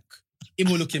some like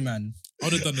evil looking man. I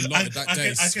would have done a lot of that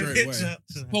day straight away.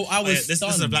 Well, I was This is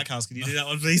a stunned. black house. Can you do that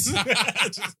one, please?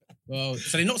 Well,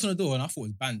 so they knocked on the door and I thought it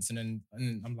was Bants, and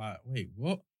then I'm like, wait,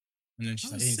 what? And then she's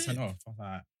Oh, like, you need to turn sick. it off. I was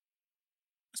like,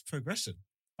 That's progression.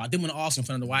 but I didn't want to ask in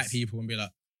front of the white people and be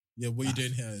like, Yeah, what you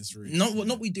doing here is rude. not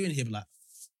what we doing here, but like,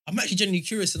 I'm actually genuinely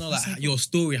curious to know like your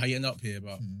story, how you end up here.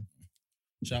 But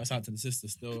shouts out to the sister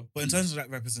still. But in terms of that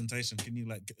representation, can you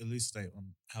like elucidate on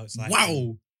how it's like?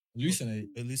 Wow, hallucinate,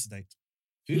 Elucidate.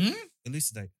 Hmm?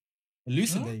 Elucidate.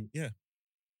 elucidate.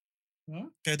 Huh?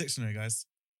 Get a dictionary, guys.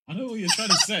 I know what you're trying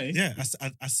to say. Yeah,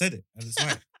 I said it, and it's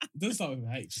right. It doesn't start with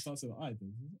an H. It starts with an I,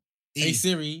 doesn't it? Hey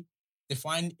Siri,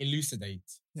 define elucidate.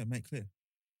 Yeah, make clear.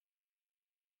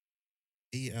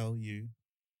 ELUCID.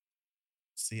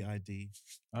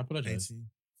 I apologize.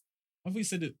 I thought you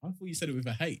said it. I thought you said it with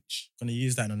a H. Gonna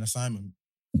use that in an assignment.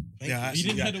 Yeah, you. actually, You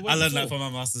didn't yeah. hear the word I learned that before.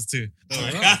 from my masters too. Don't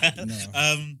worry. Alright.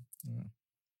 No.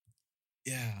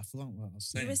 Yeah, I forgot what I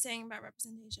was You saying. were saying about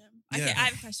representation. Yeah. Okay, I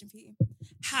have a question for you.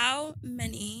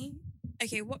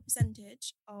 What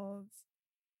percentage of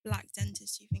black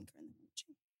dentists do you think are in the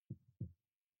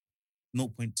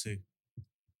country? 0.2.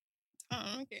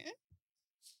 Oh, okay.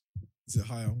 Is it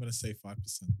higher? I'm gonna say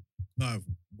 5%. No,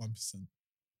 1%.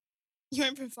 You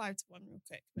went from 5 to 1 real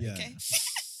quick. But Yeah. Okay.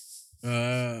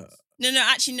 No. No,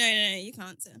 actually, no, you can't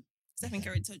answer. Because I think I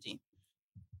already told you.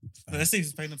 Let's see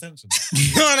who's paying attention.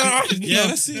 no. Yeah,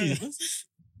 let's see.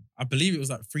 I believe it was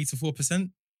like 3 to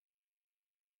 4%.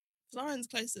 Lauren's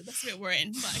closer. That's a bit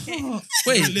worrying, but okay.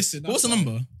 Wait, listen. what's the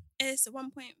number? It's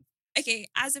 1 point. Okay,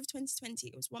 as of 2020,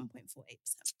 it was 1.48%.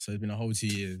 So it's been a whole 2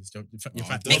 years. Your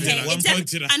fact- don't do Okay, that. it One def- point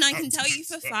to that. and I can tell you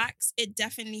for facts, it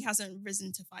definitely hasn't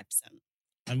risen to 5%.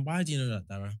 And why do you know that,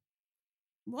 Dara?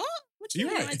 What? What do you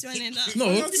You're mean? right. Why do I know that?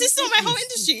 No. This is still my whole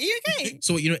industry. Are you okay?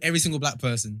 So you know every single black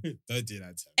person? Don't do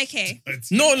that. Okay.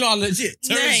 No, legit.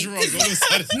 Terry's No, wrong. All of a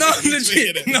sudden, No, he's legit.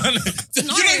 speaking it. No. You're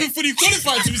No. not even fully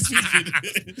qualified to be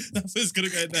speaking. That's what's gonna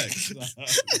go next.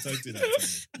 Don't do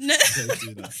that. No, Terry. Don't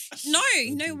do that. no, you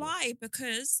Don't know do that. why?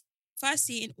 Because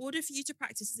firstly, in order for you to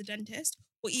practice as a dentist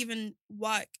or even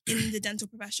work in the dental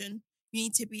profession, you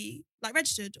need to be like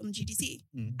registered on the GDC.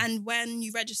 Mm. And when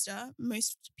you register,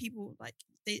 most people I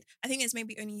think there's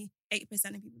maybe only 8%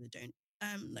 of people that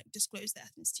don't like disclose their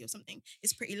ethnicity or something.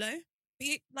 It's pretty low.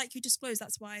 But you disclose,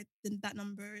 that's why that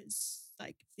number is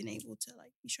like been able to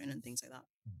like be shown and things like that.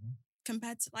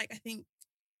 Compared to like I think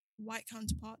white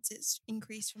counterparts, it's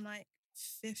increased from like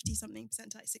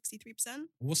 50-something% to like 63%.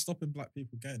 What's stopping black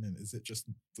people getting in? Is it just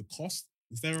the cost?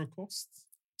 Is there a cost?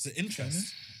 Is it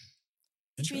interest?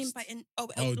 What do you mean Interest? by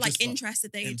Oh, like just, interest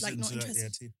that they Into- like not into that,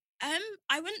 interested? yeah,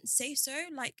 I wouldn't say so.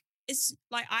 Like it's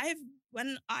like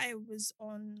when I was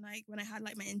on like when I had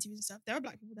like my interviews and stuff, there were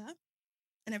black people there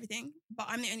and everything, but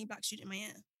I'm the only black student in my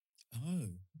year. Oh.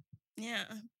 Yeah,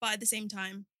 but at the same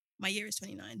time, my year is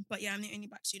 29. But yeah, I'm the only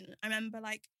black student. I remember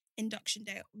like induction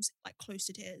day, I was like close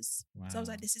to tears. So I was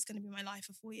like, this is going to be my life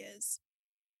for 4 years.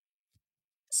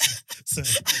 So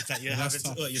it's like That's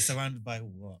tough. you're surrounded by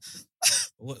what?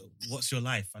 What's your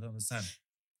life? I don't understand.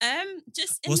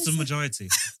 Just in What's the sen- majority?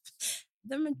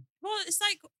 Well, it's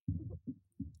like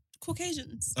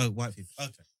Caucasians. Oh, white people.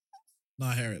 Okay. No,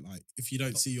 I hear it. Like, if you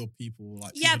don't see your people,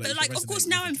 like, Yeah, people that but you can like, of course, resonate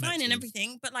now with I'm connect fine and with.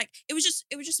 everything. But like, it was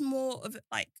just more of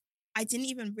like, I didn't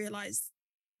even realize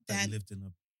That then. you lived in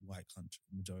a white country,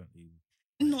 majority.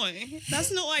 No,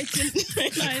 that's not what I didn't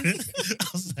realize. I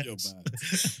was like, You're bad.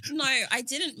 No, I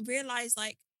didn't realize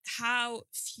like how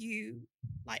few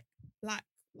like black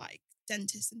like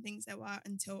dentists and things there were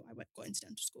until I got into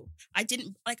dental school. I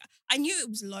didn't like. I knew it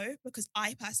was low because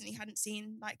I personally hadn't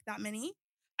seen like that many.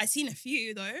 I'd seen a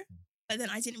few though, but then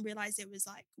I didn't realize it was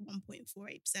like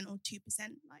 1.48% or 2%.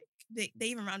 Like they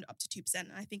even rounded up to 2%,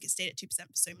 and I think it stayed at 2% for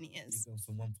so many years. You've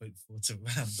gone from 1.4 to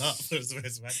round up.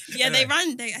 Yeah, they Anyway,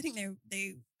 ran. I think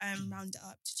they round it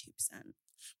up to 2%.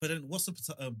 But then, what's the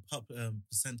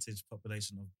percentage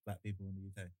population of black people in the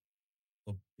UK?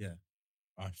 Or, yeah,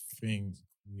 I think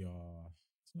we are.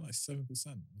 It's not like 7%.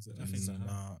 Was it? I think so.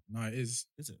 No, it is.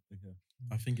 is it? Okay.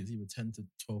 I think it's either 10 to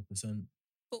 12%.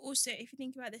 But also, if you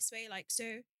think about it this way, like,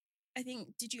 so I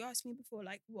think, did you ask me before,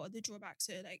 like, what are the drawbacks?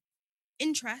 So, like,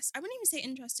 interest, I wouldn't even say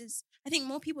interest is, I think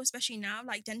more people, especially now,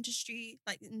 like dentistry,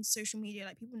 like in social media,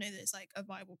 like people know that it's like a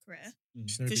viable career.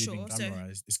 It's never For really been sure, so-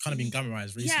 glamorized. It's kind of been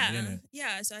glamorized recently, Yeah. isn't it?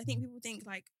 Yeah. So I think people think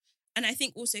like, and I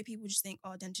think also people just think,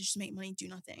 oh, dentists just make money, do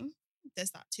nothing.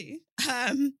 There's that too.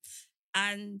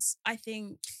 And I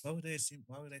think, Why would they think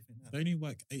that? They only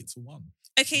work 8 to 1.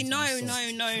 okay, no. That's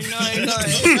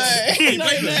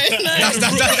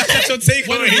That's your take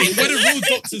When on it. the real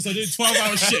doctors are doing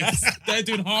 12-hour shifts, they're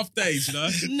doing half days, you know?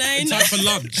 No, In no. time for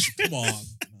lunch. Come on. No,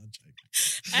 I'm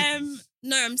joking.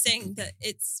 No, I'm saying that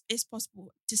it's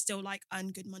possible to still like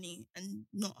earn good money and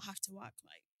not have to work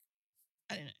like,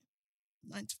 I don't know,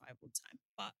 9 to 5 all the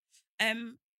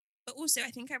time. But also I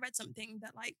think I read something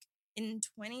that like in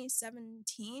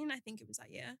 2017, I think it was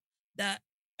that year, that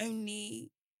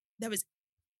there was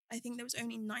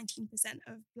only 19%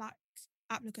 of black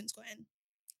applicants got in.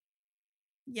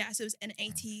 Yeah, so it was an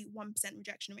 81%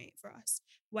 rejection rate for us.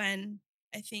 When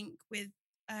I think with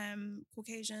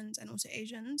Caucasians and also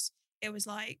Asians, it was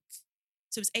like,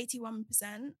 so it was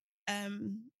 81%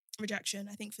 rejection.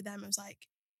 I think for them it was like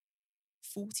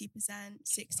 40%,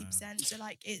 60%. So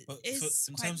like it But is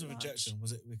in quite terms of large. rejection,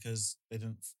 was it because they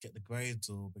didn't get the grades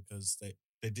or because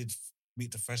they did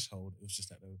meet the threshold? It was just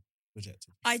that they were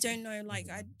rejected. I don't know. Like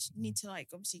I need to like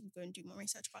obviously go and do more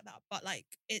research about that. But like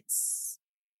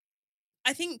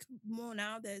I think more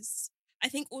now I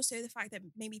think also the fact that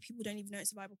maybe people don't even know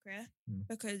it's a viable career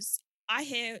because I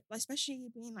hear, especially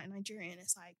being like Nigerian,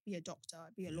 it's like be a doctor,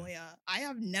 be a lawyer. I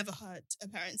have never heard a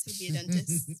parent say be a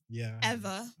dentist Yeah.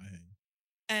 ever.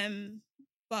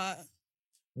 But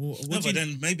Well, No, but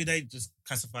then maybe they just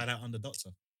classify that under doctor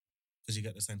because you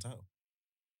get the same title.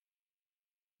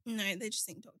 no, they just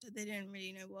think doctor. They don't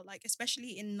really know what, like,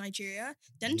 especially in Nigeria,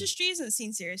 dentistry isn't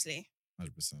seen seriously.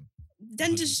 100%.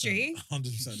 Dentistry.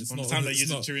 100%. It's From not. the time they it's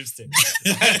use a not. chewing stick.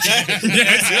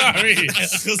 Yeah,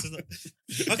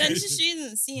 Dentistry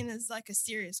isn't seen as like a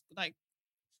serious, like,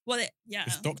 well, yeah.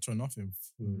 It's doctor or nothing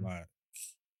for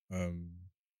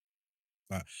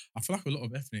I feel like a lot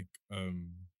of ethnic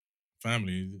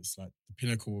families, it's like the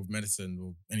pinnacle of medicine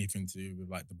or anything to do with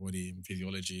like the body and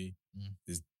physiology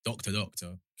is doctor.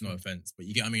 No offense, but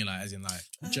you get what I mean, like as in like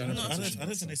I General don't physician,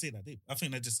 think they see it that deep. I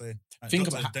think they just say Think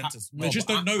doctor, about dentist. They just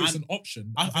don't know it's I- an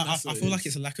option. I feel like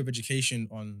it's a lack of education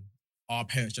on our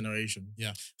parents' generation.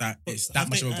 Yeah. That But it's that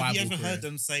much of a Have you viable ever career. heard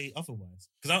them say otherwise?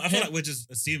 Because I feel like we're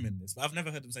just assuming this, but I've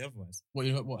never heard them say otherwise. What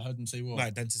heard them say? What?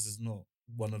 Like dentist is not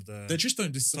one of the. They just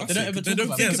don't discuss They don't it. ever They talk don't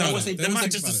about think it. yeah, They about always it. say- They they don't might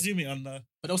think just about it. assume it on the.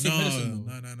 but they'll say medicine.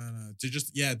 No. They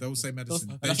just they'll say medicine.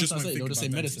 That's They what just I'm won't saying. think They'll just say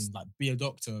about medicine, dentist. like be a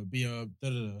doctor, be a da da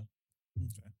da.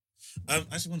 Okay. I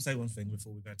just want to say one thing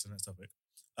before we go to the next topic.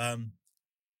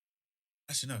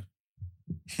 Actually,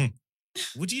 no.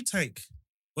 Would you take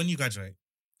when you graduate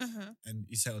Uh-huh. and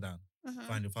you settle down, Uh-huh.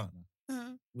 find your partner?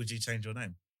 Uh-huh. Would you change your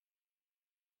name?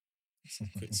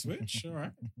 Quick switch. All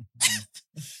right.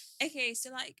 Okay, so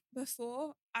like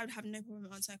before, I would have no problem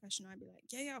answering that question. I'd be like,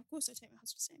 yeah, of course I take my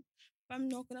husband's name. But I'm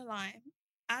not gonna lie,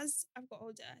 as I've got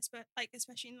older,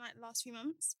 especially in like the last few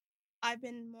months, I've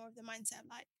been more of the mindset of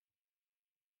like,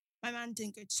 my man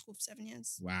didn't go to school for 7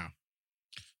 years. Wow.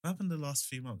 What happened the last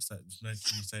few months that made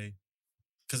you say?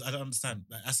 Because I don't understand.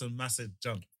 Like that's a massive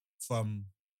jump from.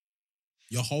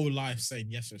 Your whole life saying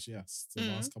yes. The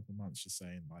Mm. last couple of months just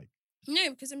saying like, No,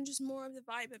 because I'm just more of the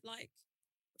vibe of like,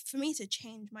 for me to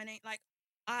change my name, like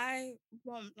I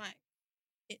want like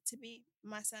it to be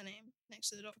my surname next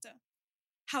to the doctor.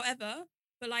 However,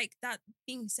 But like that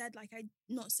being said, like I'm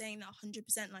not saying that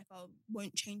 100% like I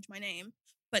won't change my name.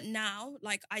 But now,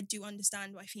 like I do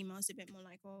understand why females are a bit more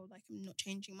like, oh, like I'm not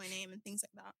changing my name and things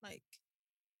like that. Like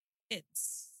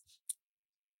it's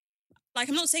like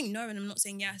I'm not saying no and I'm not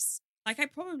saying yes. Like I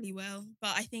probably will,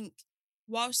 but I think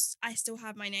whilst I still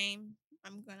have my name,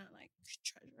 I'm gonna like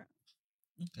treasure it.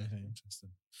 Okay, interesting.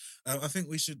 I think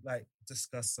we should like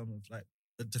discuss some of like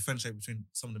the differentiate between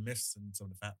some of the myths and some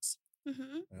of the facts.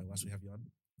 Mm-hmm. Once we have you on,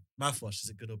 mouthwash, is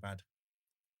it good or bad?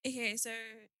 Okay, so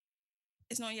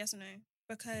it's not a yes or no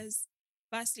because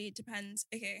firstly it depends.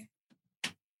 Okay,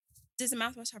 does the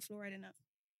mouthwash have fluoride in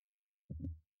it?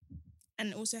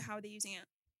 And also how are they using it?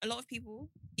 A lot of people,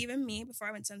 even me, before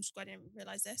I went to school, I didn't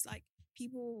realize this. Like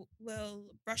people will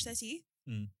brush their teeth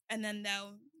and then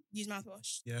they'll use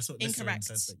mouthwash. Yeah, that's what Listerine Incorrect.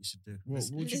 says that you should do. What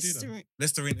would you do then? Listerine-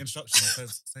 Listerine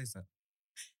instructions says that.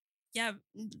 Yeah,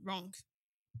 wrong.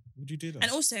 Would you do that?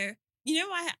 And also, you know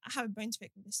why I have a bone to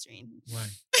pick with Listerine? Why?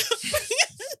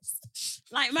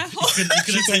 Like my whole You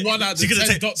could have taken one out of she the could have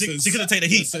 10 taken doctors. the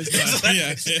heat. So it's like,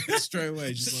 yeah, straight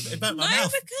away. Just It want burnt my no,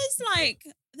 mouth. because like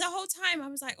the whole time I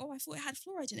was like, oh, I thought it had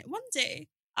fluoride in it. One day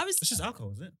I was It's just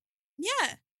alcohol, isn't it?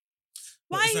 yeah.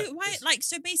 What is Why? that? Why? It's- Like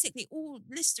so, basically, all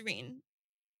Listerine.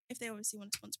 If they obviously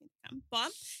want to sponsor me, they can.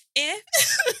 But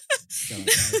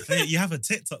if Hey, you have a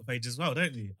TikTok page as well,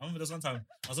 don't you? I remember this one time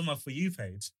I was on my For You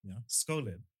page, Yeah.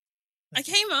 scrolling. I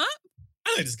came up,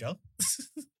 I know this girl.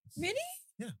 really?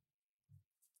 Yeah.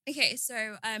 Okay,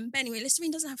 so but anyway,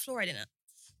 Listerine doesn't have fluoride in it.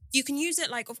 You can use it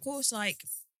like, of course, like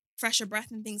fresher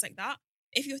breath and things like that.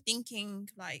 If you're thinking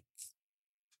like,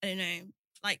 I don't know,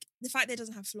 like the fact that it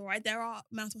doesn't have fluoride, there are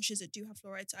mouthwashes that do have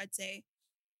fluoride. So I'd say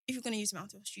if you're going to use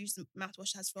mouthwash, use the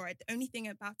mouthwash that has fluoride. The only thing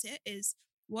about it is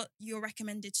what you're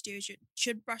recommended to do is you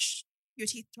should brush your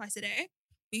teeth twice a day,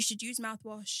 but you should use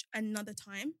mouthwash another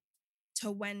time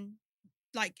to when,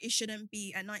 like, it shouldn't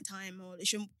be at nighttime or it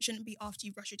shouldn't be after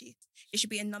you brush your teeth. It should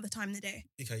be another time in the day.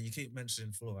 Okay, you keep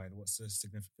mentioning fluoride. What's the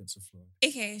significance of fluoride?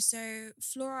 Okay, so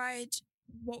fluoride,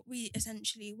 what it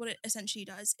essentially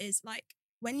does is like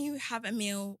when you have a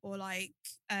meal or like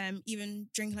even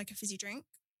drink like a fizzy drink,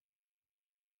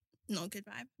 not a good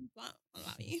vibe, but I'll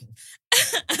allow you.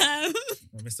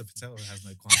 Well, Mr. Patel has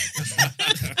no qualms.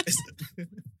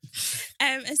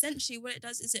 Essentially what it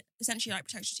does is it essentially like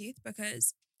protects your teeth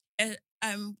because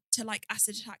to like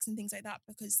acid attacks and things like that,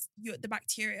 because the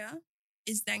bacteria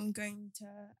is then going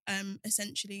to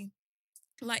essentially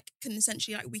like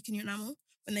weaken your enamel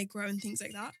when they grow and things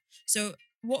like that. So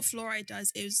what fluoride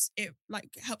does is it like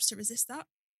helps to resist that.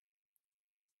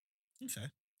 Okay.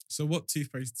 So what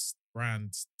toothpaste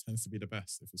brand tends to be the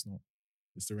best if it's not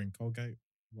Listerine, Colgate?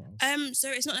 What else? So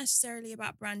it's not necessarily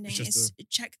about branding. It's just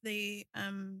Check the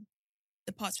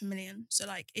parts per million. So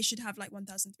like it should have like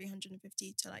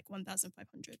 1,350 to like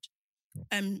 1,500. Cool.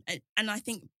 And I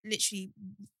think literally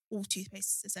all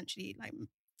toothpastes essentially, like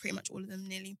pretty much all of them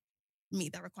nearly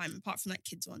meet that requirement, apart from like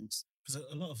kids ones. Because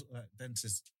a lot of like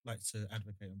dentists like to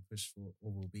advocate and push for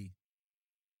Oral-B.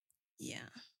 Yeah.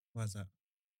 Why is that?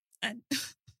 And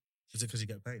Is it because you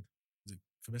get paid? Is it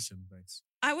commission based?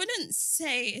 I wouldn't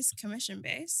say it's commission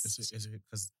based. Is it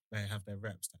because they have their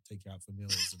reps that take you out for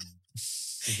meals and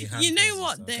give you hand You know things and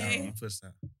what, stuff? though? Yeah, push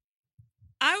that.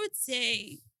 I would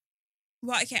say,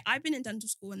 well, okay, I've been in dental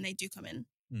school and they do come in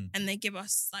and they give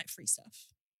us like free stuff.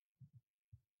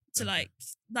 So Okay.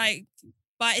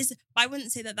 but I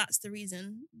wouldn't say that that's the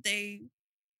reason. They're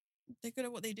good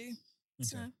at what they do.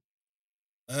 So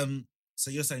Okay. So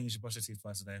you're saying you should brush your teeth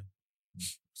twice a day,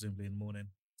 presumably in the morning.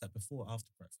 Is that before or after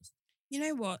breakfast? you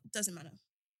know what? Doesn't matter.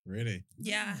 Really?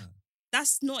 Yeah. Ah.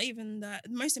 That's not even the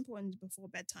most important is before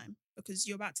bedtime, because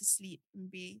you're about to sleep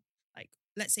and be like,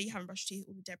 let's say you haven't brushed your teeth,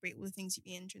 all the debris, all the things you've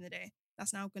eaten during the day,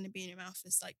 that's now going to be in your mouth for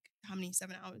like how many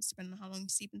 7 hours, depending on how long you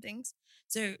sleep and things.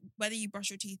 So whether you brush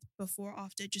your teeth before or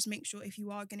after, just make sure if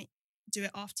you are going to do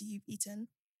it after you've eaten,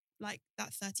 like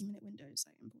that 30-minute window is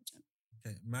like important.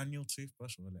 Okay, manual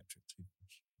toothbrush or electric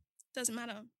toothbrush? Doesn't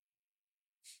matter.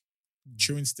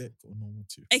 Chewing stick or normal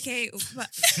tooth? Okay, but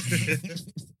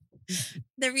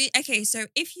okay, so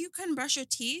if you can brush your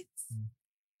teeth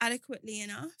adequately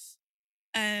enough,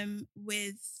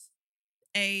 with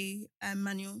a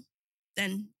manual,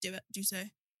 then do so.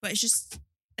 But it's just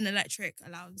an electric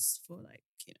allows for like,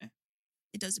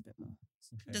 it does a bit more.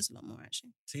 It Okay. does a lot more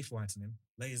actually. Teeth whitening,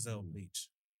 laser or bleach?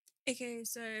 Okay,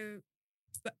 so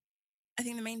but I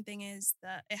think the main thing is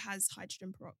that it has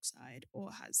hydrogen peroxide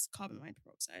or has carbon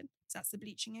peroxide. So that's the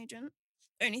bleaching agent.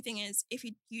 The only thing is, if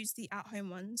you use the at-home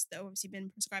ones that have obviously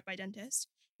been prescribed by dentists,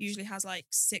 usually has like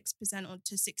 6% or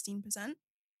to 16%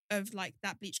 of like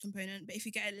that bleach component. But if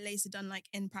you get a laser done like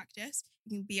in practice,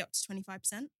 you can be up to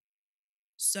 25%.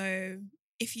 So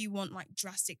if you want like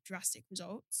drastic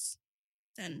results,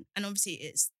 then, and obviously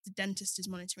it's the dentist is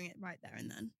monitoring it right there and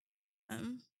then.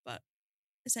 But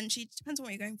essentially it depends on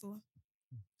what you're going for.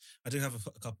 I do have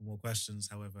a couple more questions.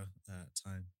 However,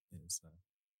 time is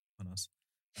on us.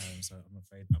 So I'm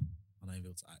afraid I'm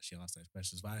unable to actually ask those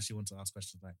questions. But I actually want to ask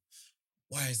questions like,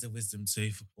 why is the wisdom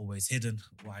tooth always hidden?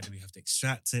 Why do we have to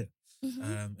extract it?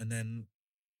 Mhm. And then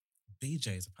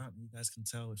BJs. Apparently, you guys can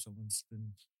tell if someone's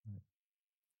been like,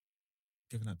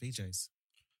 giving out BJs.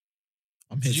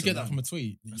 I'm Did here you to get that learn. from a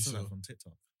tweet that I you saw saw? that from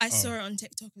TikTok. I saw it on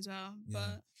TikTok as well, Yeah.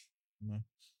 but No.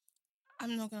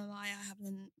 I'm not gonna lie, I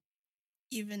haven't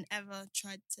even ever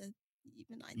tried to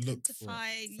even Look for it.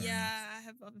 identify. Fair Yeah, I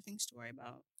have other things to worry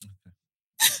about.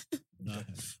 No.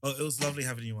 Oh, it was lovely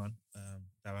having you on,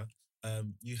 Dara.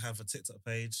 You have a TikTok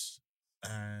page,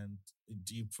 and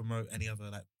do you promote any other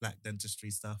like black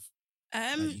dentistry stuff?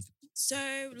 Like you-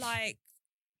 So like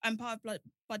I'm part of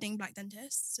budding black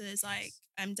dentists. So there's like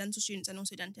dental students and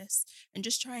also dentists, and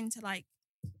just trying to like,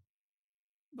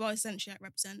 well, essentially like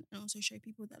represent and also show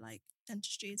people that like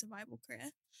dentistry is a viable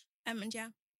career. And yeah,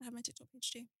 I have my TikTok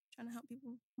page too, trying to help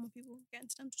more people get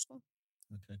into dental school.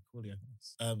 Okay, cool. Yeah.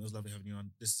 It was lovely having you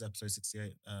on. This is episode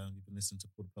 68. You've been listening to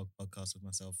Pull the Plug podcast with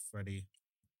myself, Freddie.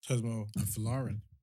 Cosmo. And for Lauren.